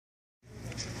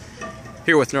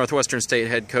Here with Northwestern State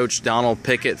head coach Donald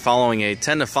Pickett following a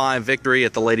 10-5 victory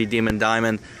at the Lady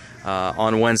Diamond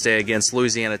on Wednesday against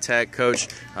Louisiana Tech. Coach,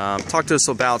 talk to us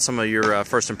about some of your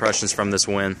first impressions from this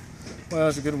win. Well,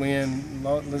 it's a good win.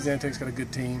 Louisiana Tech's got a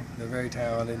good team. They're very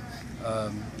talented,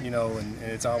 and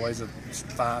it's always a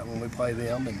fight when we play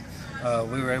them.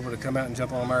 And we were able to come out and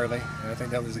jump on them early, and I think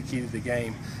that was the key to the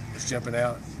game, was jumping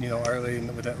out, early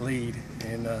with that lead.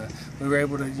 And we were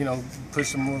able to,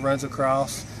 push some more runs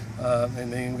across,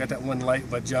 and then we got that one late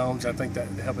by Jones. I think that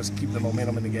helped us keep the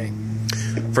momentum in the game.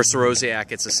 For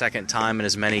Sorosiak, it's the second time in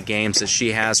as many games as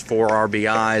she has 4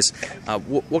 RBIs.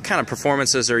 What kind of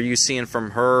performances are you seeing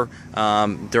from her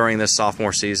during this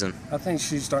sophomore season? I think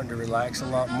she's starting to relax a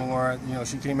lot more.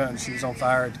 She came out and she was on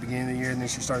fire at the beginning of the year, and then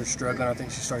she started struggling. I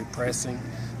think she started pressing.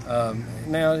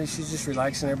 Now she's just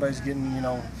relaxing. Everybody's getting,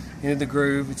 into the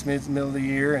groove. It's middle of the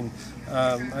year, and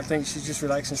I think she's just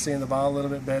relaxing, seeing the ball a little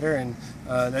bit better, and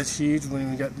that's huge when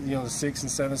we got the 6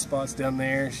 and 7 spots down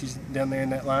there. She's down there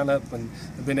in that lineup, and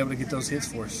have been able to get those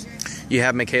hits for us. You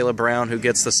have Michaela Brown, who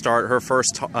gets the start, her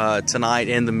first tonight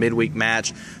in the midweek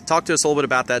match. Talk to us a little bit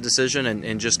about that decision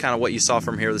and just kind of what you saw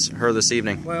from her this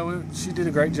evening. Well, she did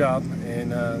a great job,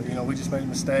 and we just made a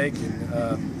mistake,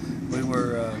 and we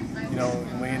were,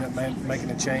 we ended up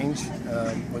making a change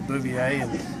with Bouvier,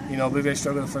 and Bouvier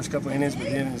struggled the first couple of innings, but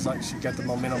then it's like she got the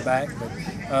momentum back. But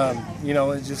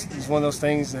it's one of those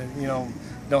things that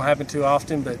don't happen too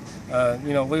often. But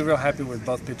we're real happy with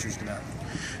both pitchers tonight.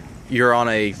 You're on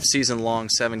a season-long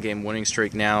 7-game winning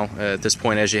streak now at this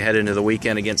point as you head into the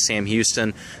weekend against Sam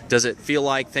Houston. Does it feel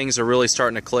like things are really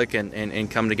starting to click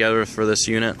and come together for this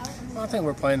unit? Well, I think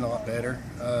we're playing a lot better.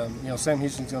 Sam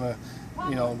Houston's going to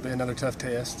be another tough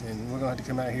test, and we're going to have to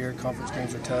come out here. Conference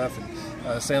games are tough,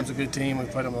 and Sam's a good team.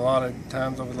 We've played them a lot of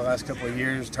times over the last couple of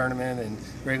years, tournament and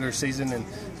regular season, and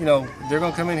they're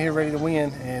going to come in here ready to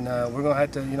win, and we're going to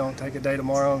have to take a day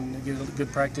tomorrow and get a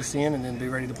good practice in, and then be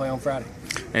ready to play on Friday.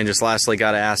 And just lastly,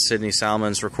 got to ask, Sydney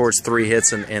Salmons records 3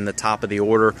 hits in the top of the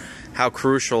order. How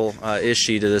crucial is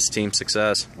she to this team's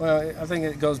success? Well, I think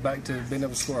it goes back to being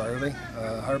able to score early.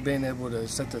 Her being able to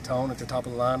set the tone at the top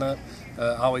of the lineup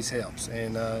always helps.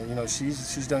 And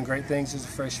she's done great things as a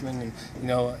freshman,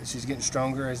 and she's getting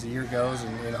stronger as the year goes,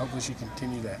 and hopefully she can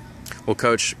continue that. Well,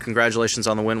 Coach, congratulations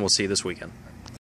on the win. We'll see you this weekend.